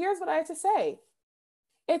that. But here's what I have to say.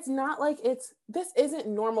 It's not like this isn't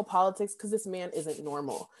normal politics because this man isn't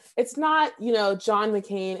normal. It's not, John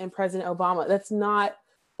McCain and President Obama. That's not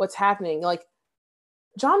what's happening. Like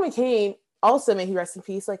John McCain, also may he rest in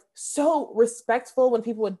peace, like so respectful when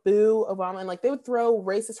people would boo Obama and like they would throw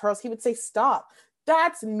racist hurls. He would say, stop.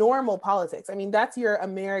 That's normal politics. I mean, that's your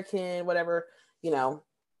American, whatever,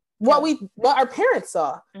 what our parents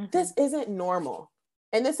saw. Mm-hmm. This isn't normal.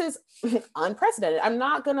 And this is unprecedented. I'm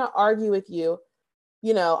not going to argue with you,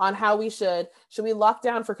 on how should we lock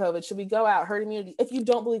down for COVID? Should we go out, herd immunity? If you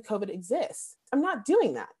don't believe COVID exists, I'm not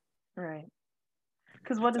doing that. Right.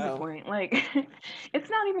 Because what is the point? Like, it's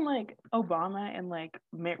not even like Obama and like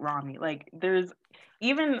Mitt Romney. Like, there's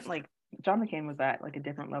even like John McCain was at like a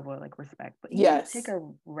different level of like respect. But you take a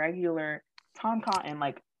regular Tom Cotton,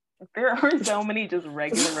 like there are so many just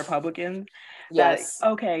regular Republicans that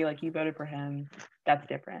okay, like you voted for him. That's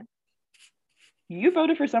different. You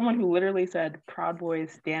voted for someone who literally said Proud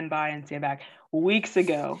Boys stand by and stand back weeks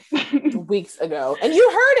ago. Weeks ago. And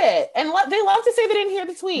you heard it. And they love to say they didn't hear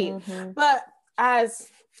the tweet. Mm-hmm. But as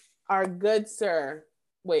our good sir,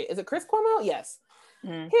 wait, is it Chris Cuomo? Yes.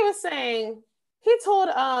 Mm-hmm. He was saying, he told,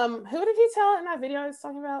 who did he tell in that video I was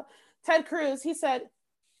talking about? Ted Cruz. He said,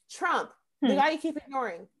 Trump, the guy you keep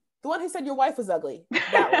ignoring, the one who said your wife was ugly.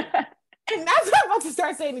 That one. And that's what I'm about to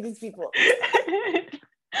start saying to these people.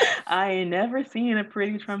 I ain't never seen a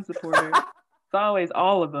pretty Trump supporter. It's always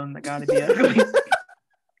all of them that gotta be ugly.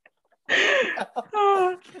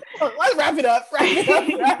 Let's wrap it up.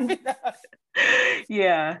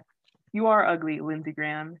 Yeah. You are ugly, Lindsey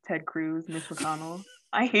Graham, Ted Cruz, Mitch McConnell.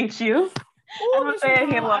 I hate you. Ooh, I'm gonna say I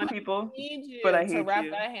hate a lot of people, but I hate to wrap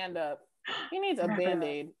that hand up. He needs a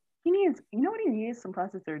Band-Aid. He needs, you know what he needs? Some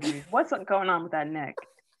plastic surgery. What's going on with that neck?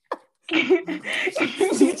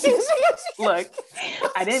 Look,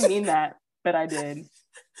 I didn't mean that, but I did.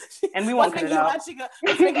 And we won't cut it out.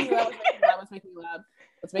 Let's make it loud.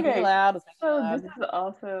 Let's make it loud. This is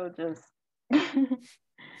also just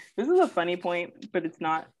this is a funny point, but it's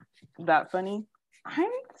not that funny.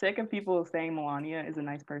 I'm sick of people saying Melania is a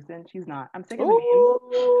nice person. She's not. I'm sick of the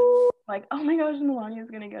memes. Like, oh my gosh,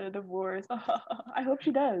 Melania's gonna get a divorce. I hope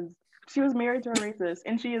she does. She was married to a racist,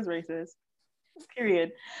 and she is racist.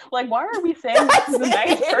 Period. Like, why are we saying she's a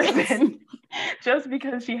nice person just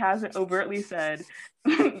because she hasn't overtly said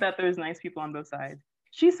that there's nice people on both sides?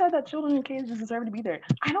 She said that children in cages deserve to be there.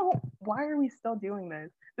 Why are we still doing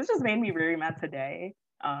this? This just made me very mad today.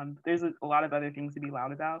 There's a lot of other things to be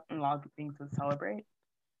loud about and a lot of things to celebrate.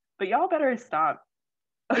 But y'all better stop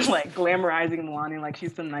like glamorizing Melania like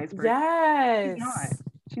she's some nice person. Yes.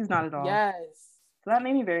 She's not at all. Yes. So that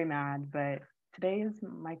made me very mad, but today is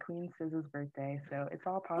my queen Scissor's birthday, so it's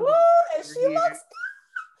all positive. Ooh, and she looks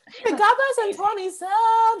good. God bless and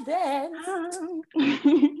 20-something.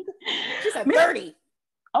 She's at 30.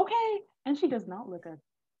 Okay, and she does not look a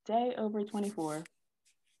day over 24.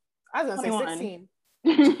 I was gonna say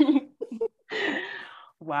 16.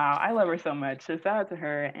 Wow, I love her so much. So shout out to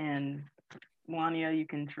her, and Melania, you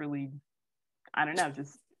can truly, I don't know,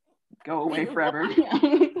 just go away forever.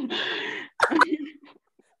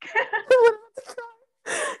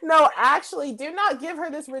 No, actually, do not give her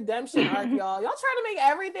this redemption arc, y'all. Y'all trying to make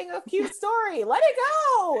everything a cute story. Let it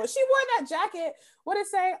go. She wore that jacket. What did it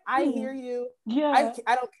say? I hear you. Yeah. I don't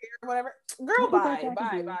care. Whatever. Girl, bye.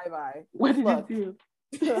 What did it do?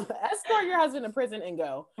 Escort your husband to prison and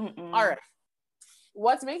go. Mm-mm. All right.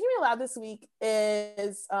 What's making me loud this week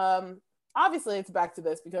is obviously it's back to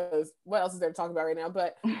this because what else is there to talk about right now?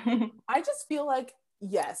 But I just feel like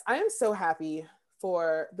yes, I am so happy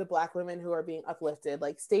for the Black women who are being uplifted,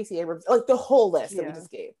 like Stacey Abrams, like the whole list that we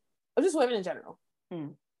just gave of just women in general.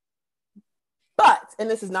 But, and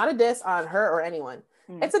this is not a diss on her or anyone,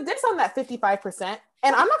 it's a diss on that 55%.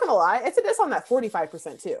 And I'm not going to lie, it's a diss on that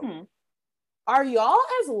 45% too. Are y'all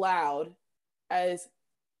as loud as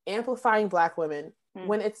amplifying Black women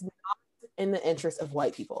when it's not in the interest of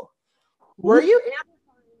white people? Were you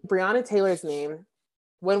amplifying Breonna Taylor's name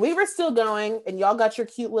when we were still going and y'all got your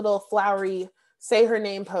cute little flowery say her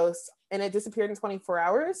name post and it disappeared in 24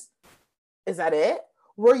 hours? Is that it?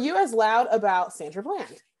 Were you as loud about Sandra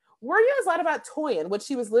Bland? Were you as loud about Toyin, which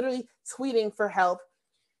she was literally tweeting for help,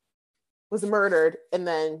 was murdered, and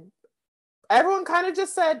then everyone kind of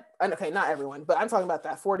just said, okay, not everyone, but I'm talking about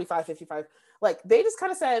that 45, 55. Like, they just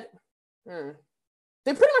kind of said, they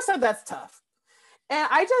pretty much said that's tough. And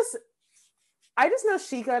I just know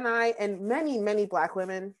Sheikah and I and many, many Black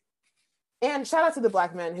women, and shout out to the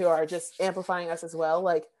Black men who are just amplifying us as well.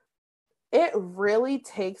 Like, it really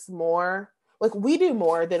takes more. Like, we do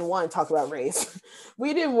more than one, talk about race.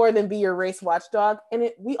 We do more than be your race watchdog.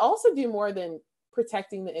 And we also do more than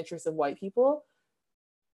protecting the interests of white people.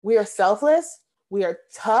 We are selfless. We are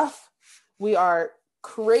tough. We have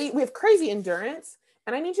crazy endurance.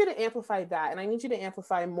 And I need you to amplify that. And I need you to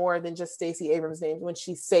amplify more than just Stacey Abrams' name when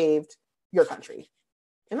she saved your country.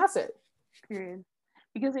 And that's it. Period.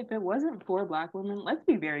 Because if it wasn't for Black women, let's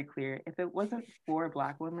be very clear. If it wasn't for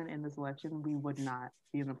Black women in this election, we would not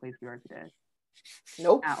be in the place we are today.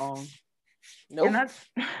 Nope. At all. Nope. And that's,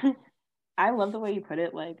 I love the way you put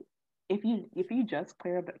it. Like, if you just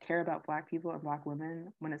care about Black people and Black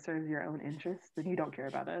women when it serves your own interests, then you don't care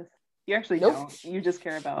about us. You actually don't. You just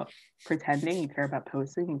care about pretending. You care about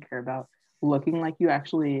posting. You care about looking like you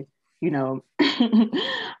actually,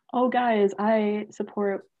 oh, guys, I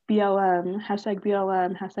support BLM,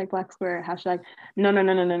 hashtag Black Square, hashtag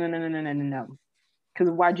no. Because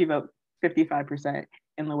why'd you vote 55%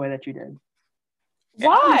 in the way that you did?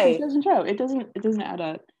 Why? It doesn't show. It doesn't add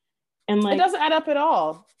up. And like, it doesn't add up at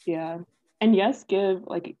all. Yeah. And yes, give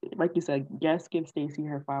like you said, yes, give Stacey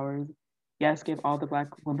her flowers. Yes, give all the Black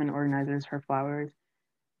women organizers her flowers.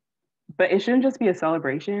 But it shouldn't just be a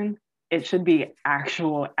celebration. It should be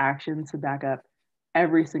actual actions to back up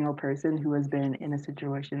every single person who has been in a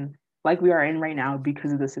situation like we are in right now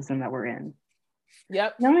because of the system that we're in.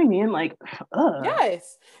 Yep. You know what I mean? Like, ugh.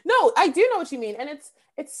 Yes. No, I do know what you mean. And it's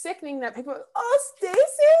sickening that people,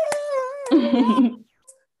 Stacey.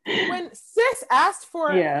 When sis asked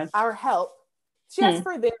for our help, she asked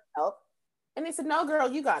for their help, and they said, "No,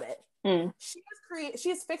 girl, you got it." She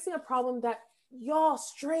is fixing a problem that y'all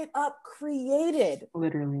straight up created.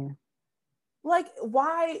 Literally. Like,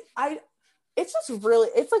 why? It's just really,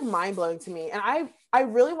 it's like mind blowing to me, and I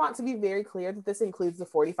really want to be very clear that this includes the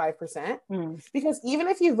 45%, because even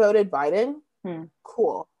if you voted Biden,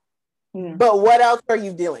 cool. But what else are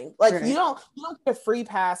you doing? Like, you don't get a free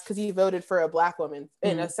pass because you voted for a Black woman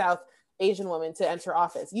and a South Asian woman to enter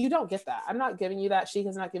office. You don't get that. I'm not giving you that.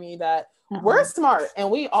 Sheikah's not giving you that. We're smart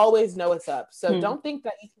and we always know what's up. So don't think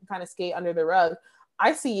that you can kind of skate under the rug.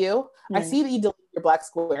 I see you. I see that you deleted your Black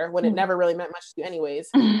Square when it never really meant much to you anyways.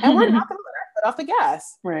 And we're not going to let her foot off the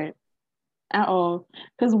gas. Right. At all.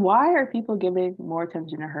 Because why are people giving more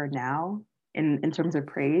attention to her now in terms of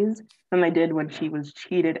praise than they did when she was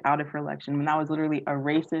cheated out of her election, when that was literally a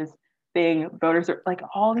racist thing? Voters are like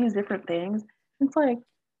all these different things. It's like,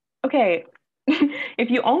 okay, if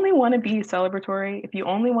you only want to be celebratory, if you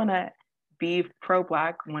only want to be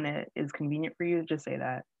pro-Black when it is convenient for you, just say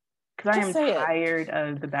that. Because I am tired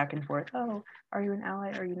of the back and forth. Oh, are you an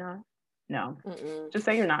ally? Are you not? No. Just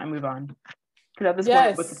say you're not and move on. Because at this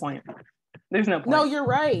point, what's the point? There's no point. No, you're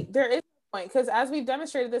right. There is no point. Because as we've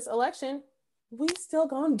demonstrated this election, we still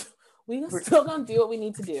gonna do what we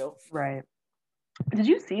need to do. Right. Did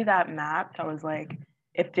you see that map that was like,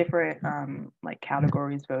 if different like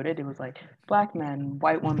categories voted, it was like Black men,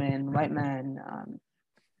 white women, white men,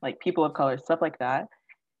 like people of color, stuff like that.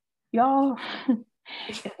 Y'all,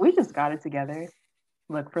 if we just got it together,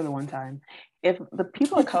 look, for the one time, if the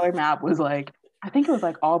people of color map was like, I think it was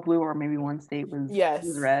like all blue or maybe one state was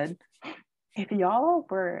red. If y'all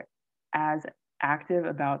were as active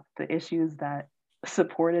about the issues that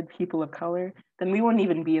supported people of color, then we wouldn't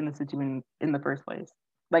even be in the situation in the first place,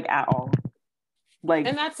 like at all. Like,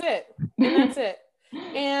 and that's it.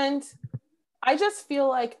 And I just feel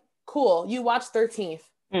like, cool, you watched 13th.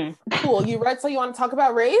 Cool, you read So You Want to Talk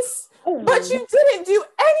About Race? But you didn't do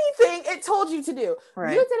anything it told you to do.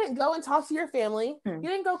 Right. You didn't go and talk to your family. You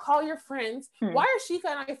didn't go call your friends. Why are Sheikah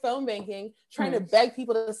and I phone banking, trying to beg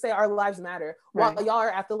people to say our lives matter while y'all are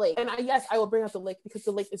at the lake? And yes, I will bring up the lake because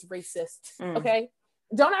the lake is racist. Okay?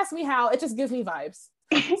 Don't ask me how. It just gives me vibes.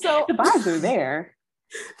 So the vibes are there.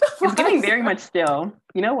 It's getting very much still.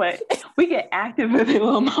 You know what? We get active with it,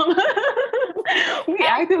 little mama. We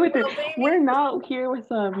active with it. Baby. We're not here with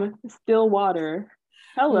some still water.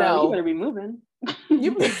 Hello, no. You better be moving. I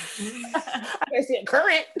better see a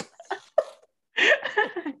current.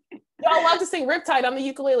 Y'all love to sing Riptide on the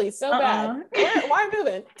ukulele so bad. Why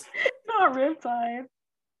moving? Not Riptide.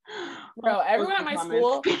 Bro, everyone at my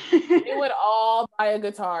school, they would all buy a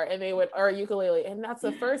guitar and or a ukulele, and that's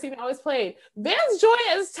the first thing they always played. Vance Joy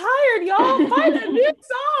is tired, y'all. Find a new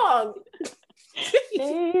song.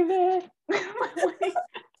 David.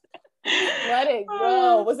 Let it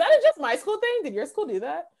go. Was that just my school thing? Did your school do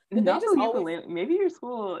that? Did they just always... Maybe your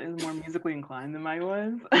school is more musically inclined than mine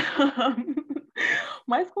was.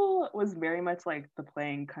 My school was very much like the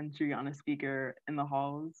playing country on a speaker in the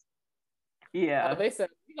halls. Yeah. Oh, they said,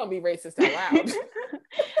 you're going to be racist out loud.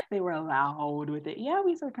 They were loud with it. Yeah,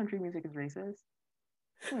 we said country music is racist.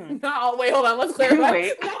 No, wait, hold on. Let's clarify.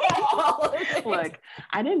 Wait. No. Look,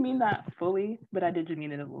 I didn't mean that fully, but I did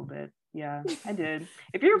mean it a little bit. Yeah, I did.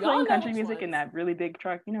 If you're playing country music in that really big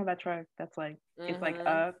truck, you know that truck that's like, it's like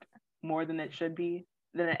up more than it should be,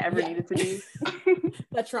 than it ever needed to be.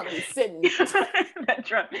 That truck is sitting. That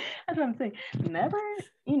truck. That's what I'm saying. Never,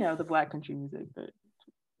 the black country music, but.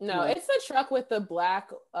 No, it's the truck with the black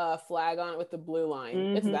flag on it with the blue line.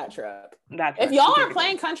 Mm-hmm. It's that truck. That truck. If y'all are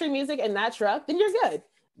playing country music in that truck, then you're good.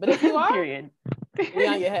 But if you are, period. We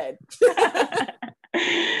on your head.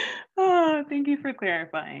 Oh, thank you for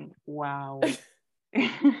clarifying. Wow.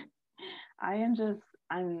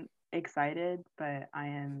 I'm excited, but I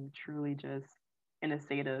am truly just in a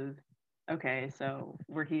state of, okay, so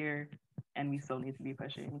we're here and we still need to be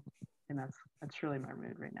pushing. And that's truly my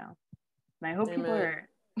mood right now. And I hope people are,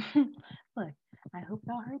 look, I hope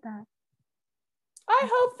y'all heard that. I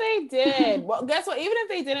hope they did. Well, guess what? Even if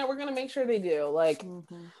they didn't, we're gonna make sure they do. Like,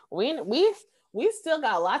 we still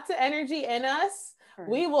got lots of energy in us. Right.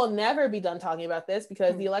 We will never be done talking about this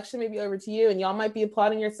because the election may be over to you, and y'all might be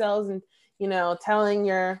applauding yourselves and telling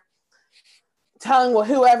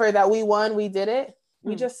whoever that we won, we did it.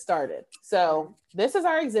 We just started. So this is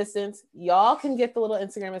our existence. Y'all can get the little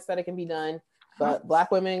Instagram aesthetic and be done. But Black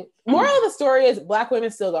women, moral of the story is Black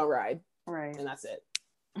women still gonna ride. Right. And that's it.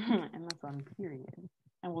 And that's on period.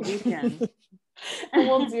 And we'll do it again. And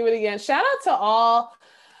we'll do it again. Shout out to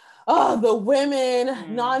all the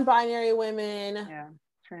women, non-binary women,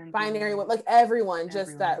 binary women, like everyone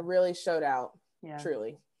just that really showed out. Yeah.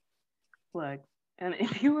 Truly. Look, and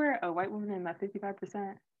if you were a white woman in that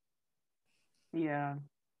 55%, yeah.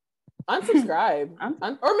 Unsubscribe.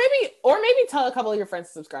 Or maybe tell a couple of your friends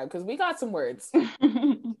to subscribe because we got some words.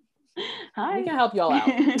 Hi. We can help y'all out.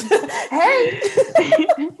 Hey.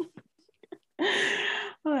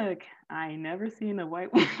 Look, I never seen a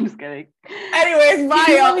white woman. Just kidding. Anyways, bye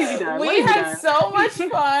y'all. We had so much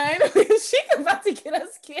fun. She's about to get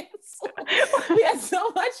us canceled. We had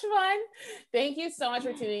so much fun. Thank you so much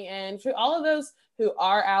for tuning in. To all of those who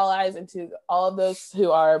are allies and to all of those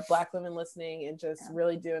who are Black women listening and just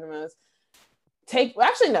really doing the most. I'm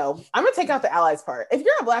gonna take out the allies part. If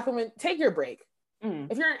you're a Black woman, take your break.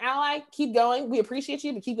 If you're an ally, keep going. We appreciate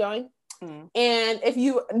you, but keep going. And if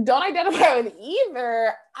you don't identify with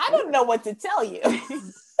either, I don't know what to tell you.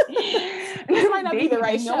 This might not be the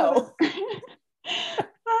right show.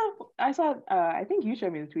 I saw, I think you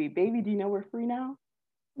showed me the tweet. Baby, do you know we're free now?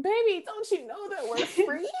 Baby, don't you know that we're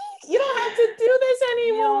free? You don't have to do this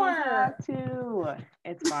anymore. You don't have to.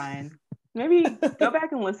 It's fine. Maybe go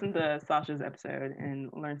back and listen to Sasha's episode and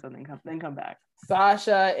learn something, then come back.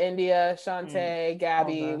 Sasha, India, Shantae,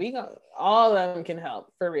 Gabby, all of them can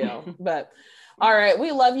help for real. But all right,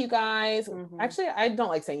 we love you guys. Actually, I don't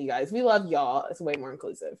like saying you guys. We love y'all. It's way more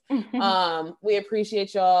inclusive. We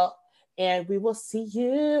appreciate y'all, and we will see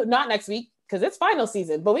you not next week because it's final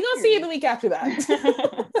season, but we're gonna see you the week after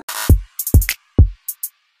that.